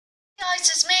guys,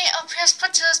 it's me, LPS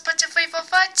Putters,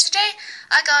 Putter345. Today,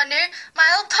 I got a new My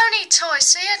Little Pony toy.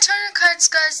 So yeah, tell me in the comments,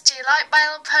 guys, do you like My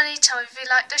Little Pony? Tell me if you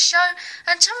like the show,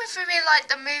 and tell me if you really like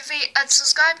the movie, and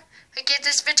subscribe, and give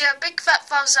this video a big fat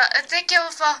thumbs up, and thank you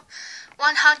all for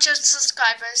 100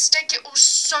 subscribers. Thank you all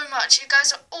so much. You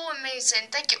guys are all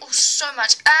amazing. Thank you all so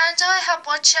much. And I have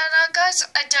one channel, guys.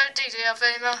 I don't do the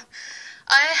other anymore.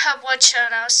 I have one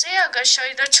channel. So yeah, I'm going to show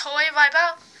you the toy right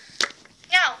now.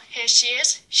 Now, here she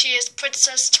is. She is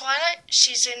Princess Twilight.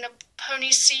 She's in the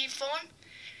Pony C form.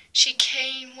 She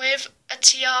came with a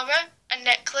tiara, a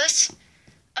necklace,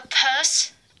 a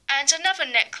purse, and another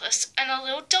necklace, and a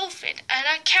little dolphin, and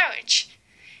a carriage.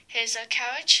 Here's her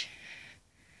carriage.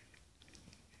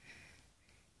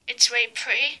 It's very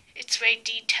pretty. It's very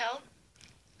detailed.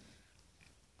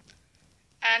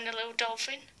 And a little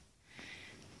dolphin.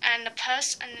 And the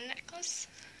purse and the necklace.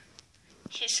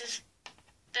 Here's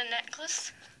the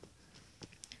necklace.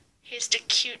 Here's the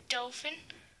cute dolphin.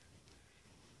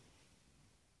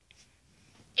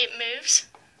 It moves.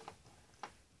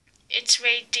 It's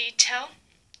very detailed.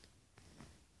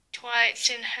 Twilight's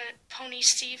in her Pony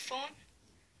C form.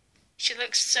 She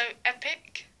looks so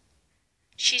epic.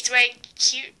 She's very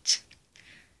cute.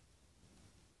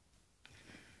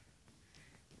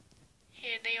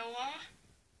 Here they all are.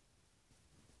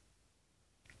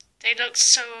 They look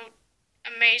so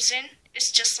amazing.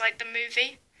 It's just like the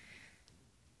movie.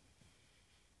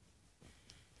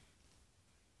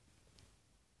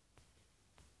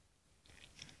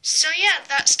 So yeah,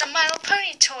 that's the My Little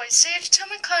Pony toy. So if you tell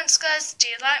me in the comments, guys, do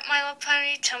you like My Little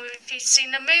Pony? Tell me if you've seen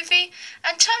the movie.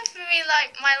 And tell me if you really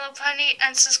like My Little Pony.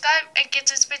 And subscribe and give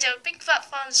this video a big fat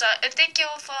thumbs up. And thank you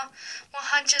all for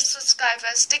 100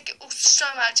 subscribers. Thank you all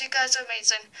so much. You guys are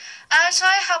amazing. And so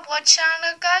I have one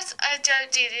channel, guys. I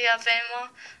don't do the other anymore.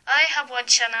 I have one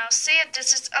channel. See ya.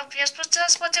 This is LPS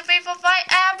Putters, Putter345,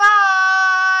 and